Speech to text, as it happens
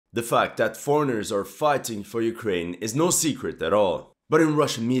The fact that foreigners are fighting for Ukraine is no secret at all. But in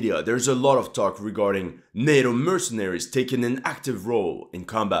Russian media, there's a lot of talk regarding NATO mercenaries taking an active role in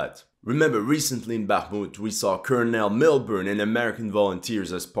combat. Remember, recently in Bakhmut, we saw Colonel Milburn and American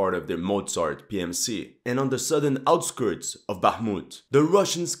volunteers as part of the Mozart PMC. And on the southern outskirts of Bakhmut, the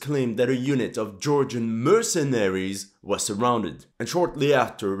Russians claimed that a unit of Georgian mercenaries was surrounded. And shortly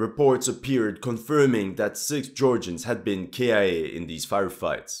after, reports appeared confirming that 6 Georgians had been KIA in these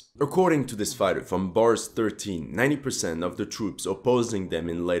firefights. According to this fighter from Bars 13, 90% of the troops opposing them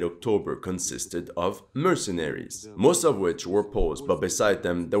in late October consisted of mercenaries, most of which were Poles, but beside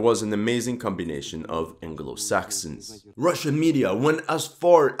them there was an amazing combination of Anglo-Saxons. Russian media went as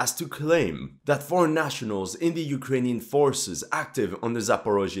far as to claim that foreign nationals in the Ukrainian forces active on the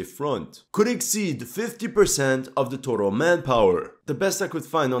Zaporozhye front could exceed 50% of the total manpower. The best I could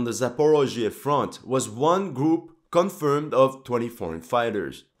find on the Zaporozhye front was one group confirmed of 20 foreign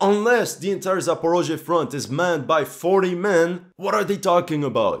fighters. Unless the entire Zaporozhye front is manned by 40 men, what are they talking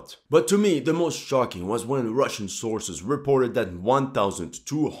about? But to me, the most shocking was when Russian sources reported that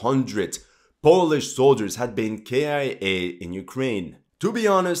 1,200 Polish soldiers had been KIA in Ukraine. To be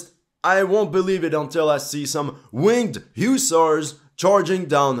honest, I won't believe it until I see some winged hussars charging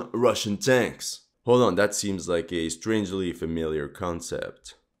down Russian tanks. Hold on, that seems like a strangely familiar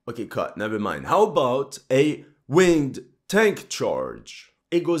concept. Okay, cut, never mind. How about a winged tank charge?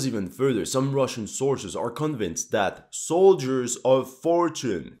 It goes even further. Some Russian sources are convinced that soldiers of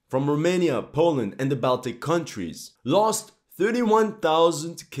fortune from Romania, Poland, and the Baltic countries lost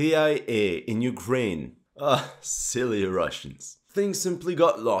 31,000 KIA in Ukraine. Silly Russians. Things simply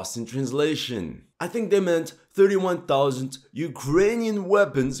got lost in translation. I think they meant 31,000 Ukrainian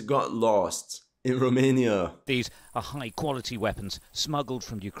weapons got lost in Romania. These are high-quality weapons smuggled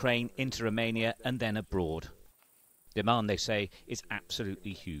from Ukraine into Romania and then abroad. Demand, they say, is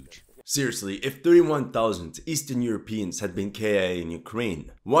absolutely huge. Seriously, if 31,000 Eastern Europeans had been KIA in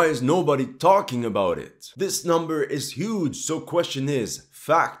Ukraine, why is nobody talking about it? This number is huge, so question is,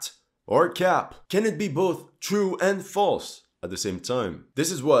 fact or cap? Can it be both true and false at the same time?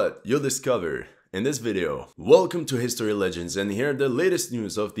 This is what you'll discover in this video. Welcome to History Legends, and here are the latest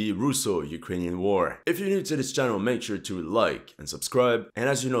news of the Russo-Ukrainian war. If you're new to this channel, make sure to like and subscribe. And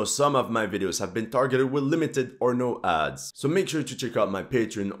as you know, some of my videos have been targeted with limited or no ads, so make sure to check out my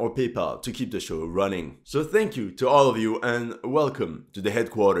Patreon or PayPal to keep the show running. So thank you to all of you and welcome to the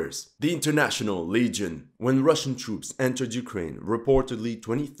headquarters. The International Legion. When Russian troops entered Ukraine, reportedly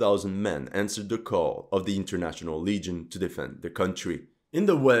 20,000 men answered the call of the International Legion to defend the country. In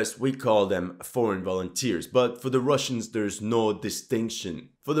the West, we call them foreign volunteers, but for the Russians, there's no distinction.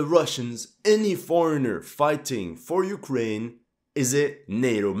 For the Russians, any foreigner fighting for Ukraine is a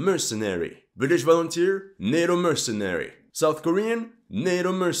NATO mercenary. British volunteer, NATO mercenary. South Korean,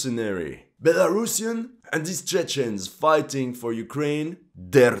 NATO mercenary. Belarusian, and these Chechens fighting for Ukraine,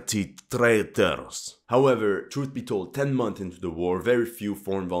 dirty traitors. However, truth be told, 10 months into the war, very few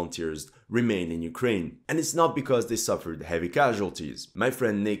foreign volunteers remain in Ukraine. And it's not because they suffered heavy casualties. My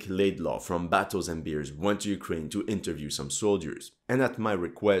friend Nick Laidlaw from Battles and Beers went to Ukraine to interview some soldiers. And at my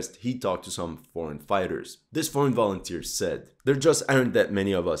request, he talked to some foreign fighters. This foreign volunteer said, "There just aren't that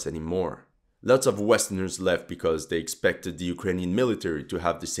many of us anymore. Lots of Westerners left because they expected the Ukrainian military to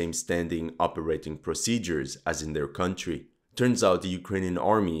have the same standing operating procedures as in their country. Turns out the Ukrainian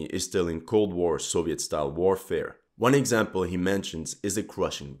army is still in Cold War Soviet-style warfare. One example he mentions is the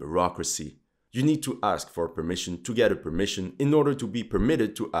crushing bureaucracy. You need to ask for permission to get a permission in order to be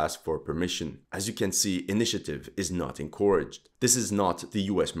permitted to ask for permission. As you can see, initiative is not encouraged. This is not the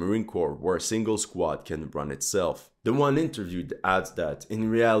US Marine Corps where a single squad can run itself." The one interviewed adds that,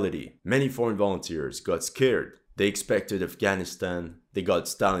 in reality, many foreign volunteers got scared. They expected Afghanistan, they got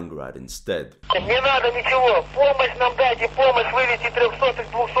Stalingrad instead. Не надо ничего, помощь нам дайте, помощь, вывести 300-х,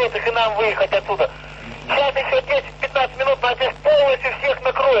 200-х и нам выехать отсюда. Сейчас еще 10-15 минут, нас здесь полностью всех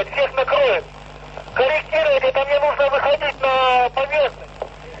накроет. Корректировать это, мне нужно выходить на поверхность.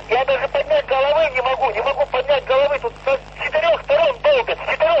 Я даже поднять головы не могу поднять головы, тут с 4 сторон долбят, с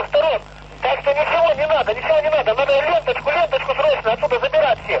 4 сторон. Так что ничего не надо, надо ленточку срочно отсюда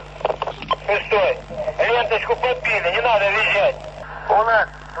забирать всех. Ты что, ленточку подбили, не надо визжать. У нас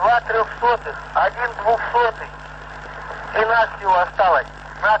 2 300-х, 1 200-й, и нас всего осталось.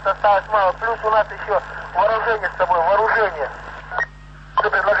 Нас осталось мало, плюс у нас еще вооружение с собой, вооружение. Что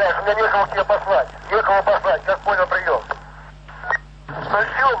предлагаешь? У меня некого к тебе послать. Как понял, прием. Ну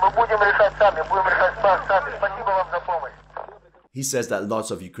все, мы будем решать сами, Спасибо вам за помощь. He says that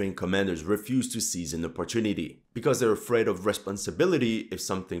lots of Ukraine commanders refuse to seize an opportunity because they're afraid of responsibility if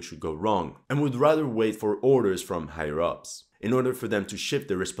something should go wrong and would rather wait for orders from higher ups. in order for them to shift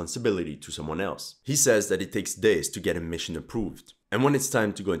the responsibility to someone else. He says that it takes days to get a mission approved. And when it's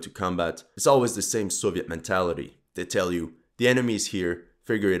time to go into combat, it's always the same Soviet mentality. They tell you, the enemy is here,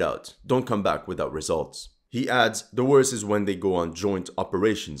 figure it out, don't come back without results. He adds, the worst is when they go on joint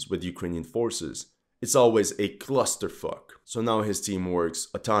operations with Ukrainian forces. It's always a clusterfuck. So now his team works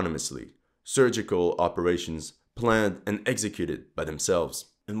autonomously. Surgical operations planned and executed by themselves.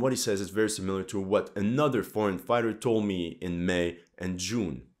 And what he says is very similar to what another foreign fighter told me in May and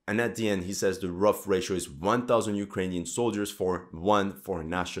June. And at the end, he says the rough ratio is 1,000 Ukrainian soldiers for 1 foreign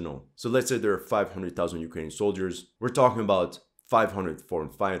national. So let's say there are 500,000 Ukrainian soldiers. We're talking about 500 foreign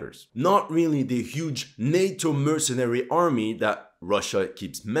fighters. Not really the huge NATO mercenary army that Russia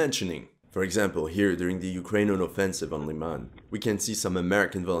keeps mentioning. For example, here during the Ukrainian offensive on Liman, we can see some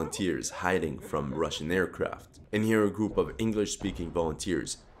American volunteers hiding from Russian aircraft. And here a group of English-speaking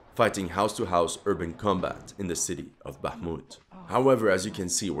volunteers fighting house-to-house urban combat in the city of Bakhmut. However, as you can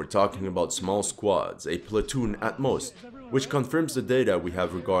see, we're talking about small squads, a platoon at most, which confirms the data we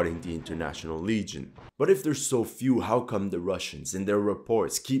have regarding the International Legion. But if there's so few, how come the Russians in their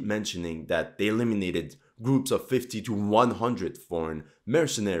reports keep mentioning that they eliminated groups of 50 to 100 foreign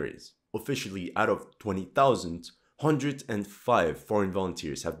mercenaries? Officially, out of 20,000, 105 foreign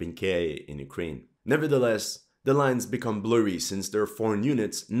volunteers have been KIA in Ukraine. Nevertheless, the lines become blurry since there are foreign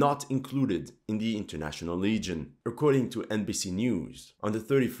units not included in the International Legion. According to NBC News, on the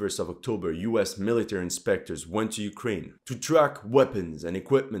 31st of October, US military inspectors went to Ukraine to track weapons and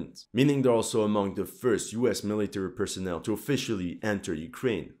equipment, meaning they're also among the first US military personnel to officially enter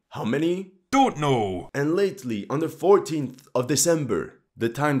Ukraine. How many? Don't know! And lately, on the 14th of December, the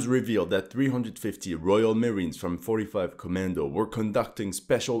Times revealed that 350 Royal Marines from 45 Commando were conducting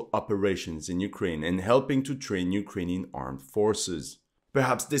special operations in Ukraine and helping to train Ukrainian armed forces.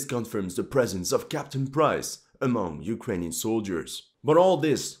 Perhaps this confirms the presence of Captain Price among Ukrainian soldiers. But all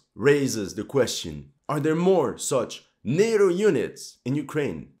this raises the question, are there more such NATO units in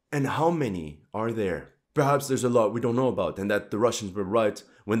Ukraine? And how many are there? Perhaps there's a lot we don't know about, and that the Russians were right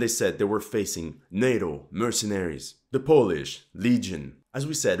when they said they were facing NATO mercenaries. The Polish Legion. As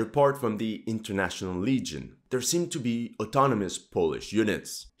we said, apart from the International Legion, there seem to be autonomous Polish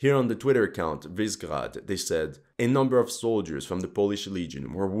units. Here on the Twitter account Vyzgrad, they said, a number of soldiers from the Polish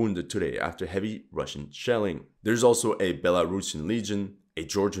Legion were wounded today after heavy Russian shelling. There's also a Belarusian Legion, a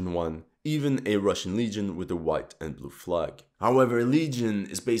Georgian one, even a Russian Legion with a white and blue flag. However, a Legion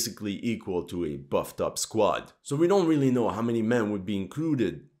is basically equal to a buffed up squad, so we don't really know how many men would be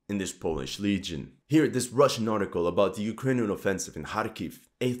included in this Polish Legion. Here, this Russian article about the Ukrainian offensive in Kharkiv,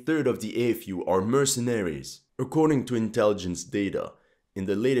 a third of the AFU are mercenaries. According to intelligence data, in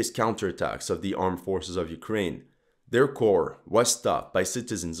the latest counterattacks of the armed forces of Ukraine, their core was stopped by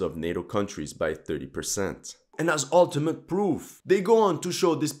citizens of NATO countries by 30%. And as ultimate proof, they go on to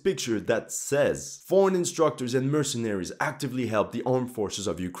show this picture that says foreign instructors and mercenaries actively help the armed forces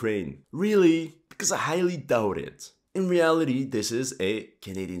of Ukraine. Really? Because I highly doubt it. In reality, this is a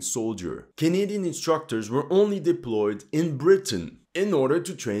Canadian soldier. Canadian instructors were only deployed in Britain in order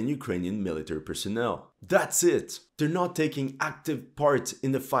to train Ukrainian military personnel. That's it. They're not taking active part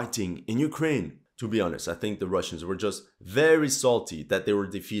in the fighting in Ukraine. To be honest, I think the Russians were just very salty that they were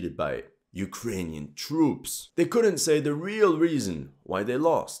defeated by Ukrainian troops. They couldn't say the real reason why they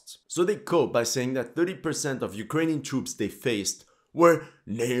lost. So they coped by saying that 30% of Ukrainian troops they faced were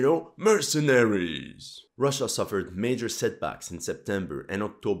NATO mercenaries. Russia suffered major setbacks in September and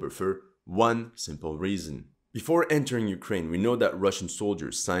October for one simple reason. Before entering Ukraine, we know that Russian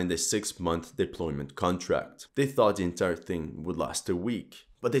soldiers signed a 6-month deployment contract. They thought the entire thing would last a week,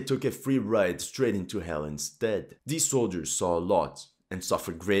 but they took a free ride straight into hell instead. These soldiers saw a lot and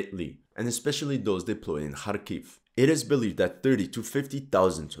suffered greatly, and especially those deployed in Kharkiv. It is believed that 30 to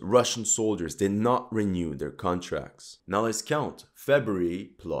 50,000 Russian soldiers did not renew their contracts. Now let's count.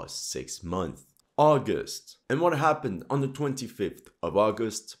 February plus 6 months. August. And what happened on the 25th of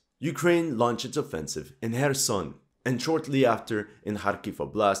August? Ukraine launched its offensive in Kherson, and shortly after in Kharkiv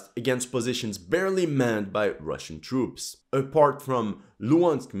Oblast against positions barely manned by Russian troops, apart from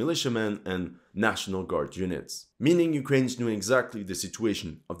Luhansk militiamen and National Guard units. Meaning Ukrainians knew exactly the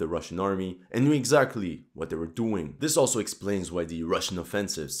situation of the Russian army and knew exactly what they were doing. This also explains why the Russian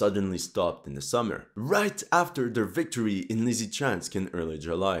offensive suddenly stopped in the summer, right after their victory in Lysychansk in early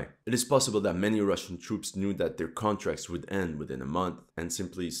July. It is possible that many Russian troops knew that their contracts would end within a month and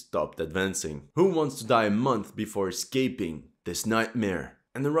simply stopped advancing. Who wants to die a month before escaping this nightmare?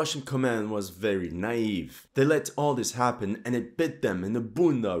 And the Russian command was very naive. They let all this happen and it bit them in the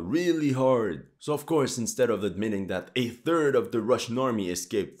bunda really hard. So of course, instead of admitting that a third of the Russian army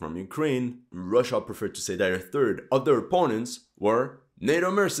escaped from Ukraine, Russia preferred to say that a third of their opponents were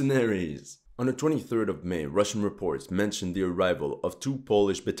NATO mercenaries. On the 23rd of May, Russian reports mentioned the arrival of 2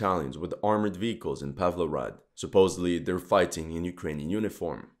 Polish battalions with armored vehicles in Pavlograd. Supposedly, they're fighting in Ukrainian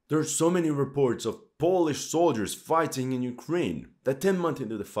uniform. There are so many reports of Polish soldiers fighting in Ukraine that 10 months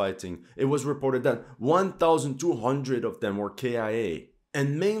into the fighting, it was reported that 1,200 of them were KIA,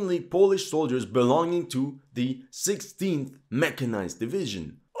 and mainly Polish soldiers belonging to the 16th Mechanized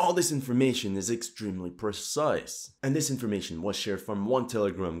Division. All this information is extremely precise, and this information was shared from one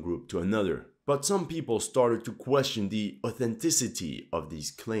Telegram group to another. But some people started to question the authenticity of these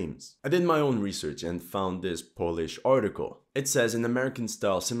claims. I did my own research and found this Polish article. It says an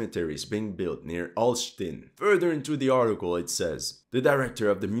American-style cemetery is being built near Olsztyn. Further into the article it says, the director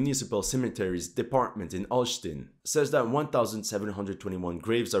of the Municipal Cemeteries Department in Olsztyn says that 1,721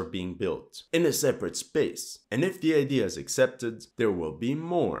 graves are being built in a separate space. And if the idea is accepted, there will be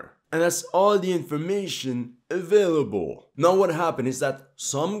more. And that's all the information available. Now what happened is that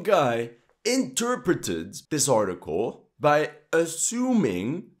some guy interpreted this article by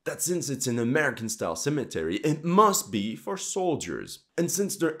assuming that since it's an American-style cemetery, it must be for soldiers. And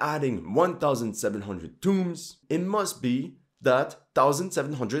since they're adding 1,700 tombs, it must be that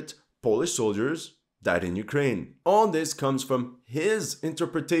 1,700 Polish soldiers died in Ukraine. All this comes from his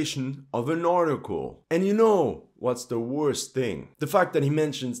interpretation of an article. And you know what's the worst thing? The fact that he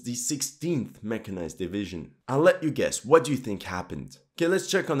mentions the 16th Mechanized Division. I'll let you guess, what do you think happened? Okay, let's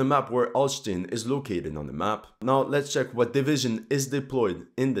check on the map where Olsztyn is located on the map. Now let's check what division is deployed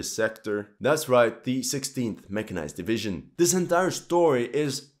in the sector. That's right, the 16th Mechanized Division. This entire story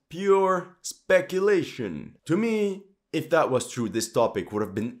is pure speculation. To me, if that was true, this topic would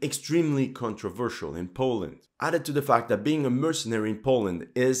have been extremely controversial in Poland. Added to the fact that being a mercenary in Poland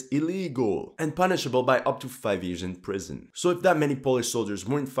is illegal and punishable by up to 5 years in prison. So if that many Polish soldiers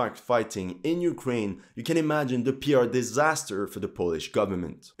were in fact fighting in Ukraine, you can imagine the PR disaster for the Polish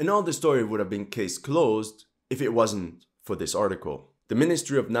government. And all the story would have been case closed if it wasn't for this article. The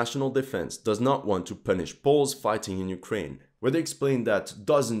Ministry of National Defense does not want to punish Poles fighting in Ukraine, where they explain that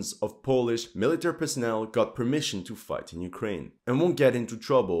dozens of Polish military personnel got permission to fight in Ukraine and won't get into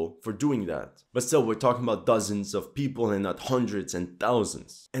trouble for doing that. But still, we're talking about dozens of people and not hundreds and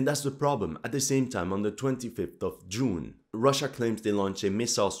thousands. And that's the problem. At the same time, on the 25th of June, Russia claims they launched a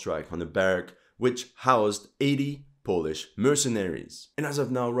missile strike on a barrack which housed 80 Polish mercenaries. And as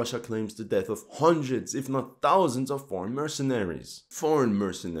of now, Russia claims the death of hundreds, if not thousands of foreign mercenaries.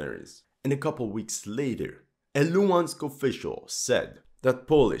 And a couple weeks later, a Luhansk official said that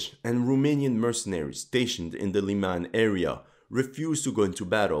Polish and Romanian mercenaries stationed in the Liman area refused to go into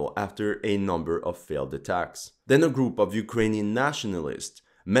battle after a number of failed attacks. Then a group of Ukrainian nationalists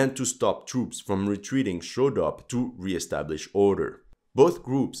meant to stop troops from retreating showed up to re-establish order. Both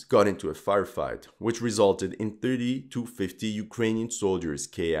groups got into a firefight, which resulted in 30 to 50 Ukrainian soldiers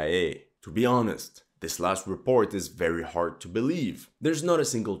KIA. To be honest, this last report is very hard to believe. There's not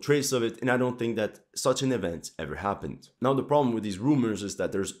a single trace of it, and I don't think that such an event ever happened. Now the problem with these rumors is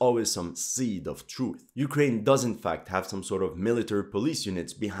that there's always some seed of truth. Ukraine does in fact have some sort of military police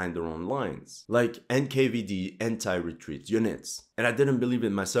units behind their own lines, like NKVD anti-retreat units. And I didn't believe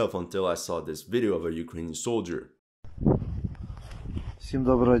it myself until I saw this video of a Ukrainian soldier. Всім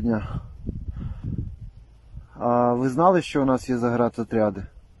доброго дня. А ви знали, що у нас є заградотряди?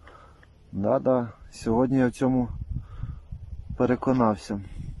 Да. Сьогодні я в цьому переконався.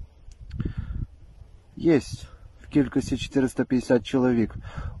 Є в кількості 450 чоловік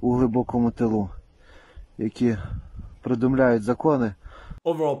у глибокому тилу, які придумляють закони.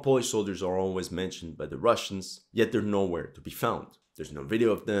 Overall, Polish soldiers are always mentioned by the Russians, yet they're nowhere to be found. There's no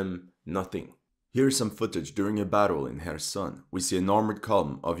video of them, nothing. Here's some footage during a battle in Kherson. We see an armored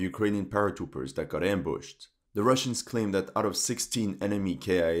column of Ukrainian paratroopers that got ambushed. The Russians claim that out of 16 enemy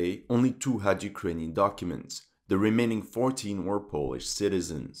KIA, only 2 had Ukrainian documents. The remaining 14 were Polish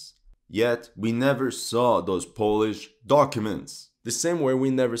citizens. Yet, we never saw those Polish documents. The same way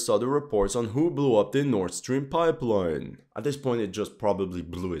we never saw the reports on who blew up the Nord Stream pipeline. At this point, it just probably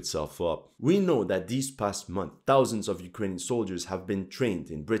blew itself up. We know that these past month, thousands of Ukrainian soldiers have been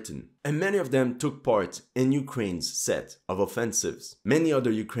trained in Britain, and many of them took part in Ukraine's set of offensives. Many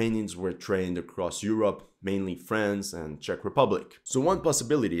other Ukrainians were trained across Europe, mainly France and Czech Republic. So one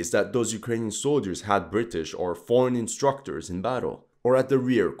possibility is that those Ukrainian soldiers had British or foreign instructors in battle, or at the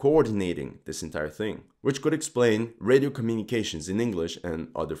rear coordinating this entire thing, which could explain radio communications in English and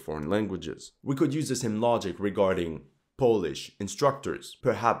other foreign languages. We could use the same logic regarding Polish instructors.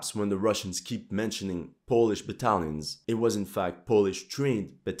 Perhaps when the Russians keep mentioning Polish battalions, it was in fact Polish trained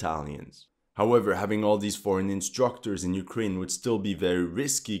battalions. However, having all these foreign instructors in Ukraine would still be very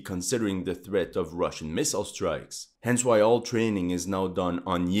risky considering the threat of Russian missile strikes. Hence why all training is now done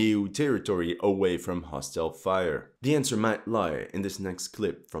on EU territory away from hostile fire. The answer might lie in this next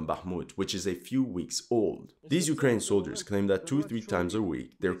clip from Bakhmut, which is a few weeks old. These Ukrainian soldiers claim that 2-3 times a week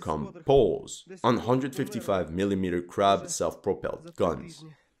there come Poles on 155mm Krab self-propelled guns.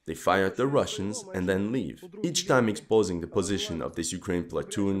 They fire at the Russians and then leave, each time exposing the position of this Ukraine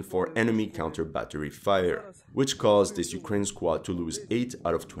platoon for enemy counter-battery fire, which caused this Ukraine squad to lose 8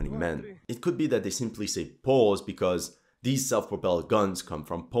 out of 20 men. It could be that they simply say Poles because these self-propelled guns come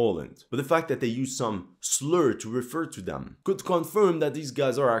from Poland, but the fact that they use some slur to refer to them could confirm that these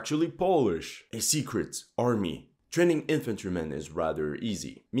guys are actually Polish. A secret army. Training infantrymen is rather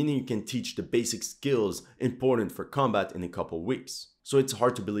easy, meaning you can teach the basic skills important for combat in a couple weeks. So it's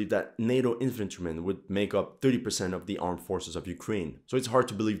hard to believe that NATO infantrymen would make up 30% of the armed forces of Ukraine. So it's hard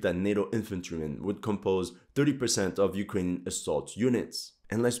to believe that NATO infantrymen would compose 30% of Ukrainian assault units.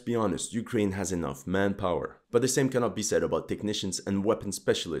 And let's be honest, Ukraine has enough manpower. But the same cannot be said about technicians and weapon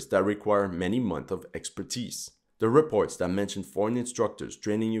specialists that require many months of expertise. The reports that mention foreign instructors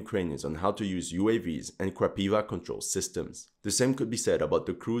training Ukrainians on how to use UAVs and Krapiva control systems. The same could be said about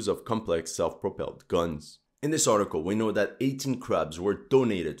the crews of complex self-propelled guns. In this article, we know that 18 Krabs were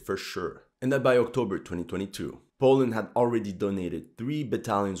donated for sure, and that by October 2022, Poland had already donated 3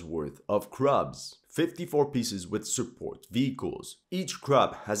 battalions worth of Krabs, 54 pieces with support vehicles. Each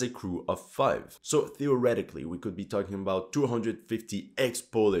Krab has a crew of 5, so theoretically we could be talking about 250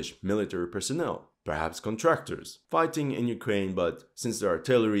 ex-Polish military personnel. Perhaps contractors, fighting in Ukraine, but since they're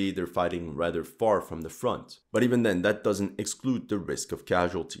artillery, they're fighting rather far from the front. But even then, that doesn't exclude the risk of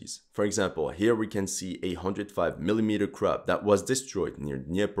casualties. For example, here we can see a 105mm Krab that was destroyed near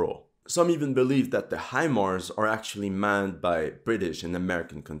Dnipro. Some even believe that the HIMARS are actually manned by British and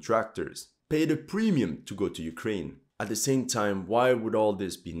American contractors, paid a premium to go to Ukraine. At the same time, why would all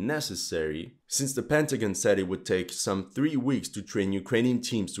this be necessary, since the Pentagon said it would take some 3 weeks to train Ukrainian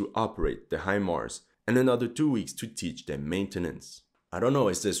teams to operate the HIMARS, and another 2 weeks to teach them maintenance? I don't know,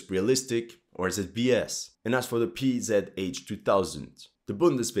 is this realistic or is it BS? And as for the PZH-2000, the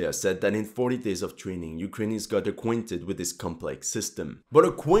Bundeswehr said that in 40 days of training, Ukrainians got acquainted with this complex system. But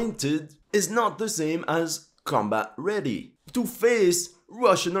acquainted is not the same as combat ready to face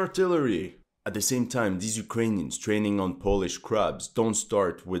Russian artillery. At the same time, these Ukrainians training on Polish Krabs don't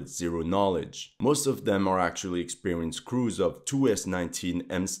start with zero knowledge. Most of them are actually experienced crews of 2 S-19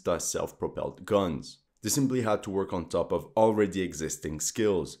 MSTA self-propelled guns. They simply had to work on top of already existing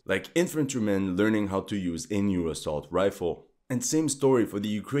skills, like infantrymen learning how to use a new assault rifle. And same story for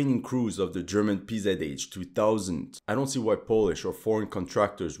the Ukrainian crews of the German PZH-2000. I don't see why Polish or foreign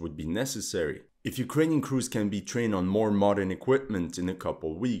contractors would be necessary if Ukrainian crews can be trained on more modern equipment in a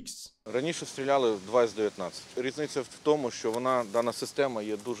couple weeks. Раніше стріляли в 2 С-19. Різниця в тому, що дана система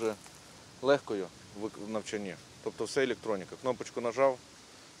є дуже легкою в навчанні. Тобто все електроніка. Кнопочку нажав,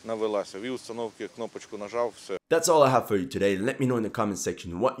 навелася. Ві установки, кнопочку нажав, все. That's all I have for you today. Let me know in the comment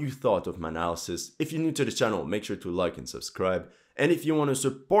section what you thought of my analysis. If you're new to the channel, make sure to like and subscribe. And if you want to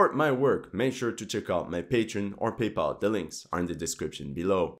support my work, make sure to check out my Patreon or PayPal. The links are in the description below.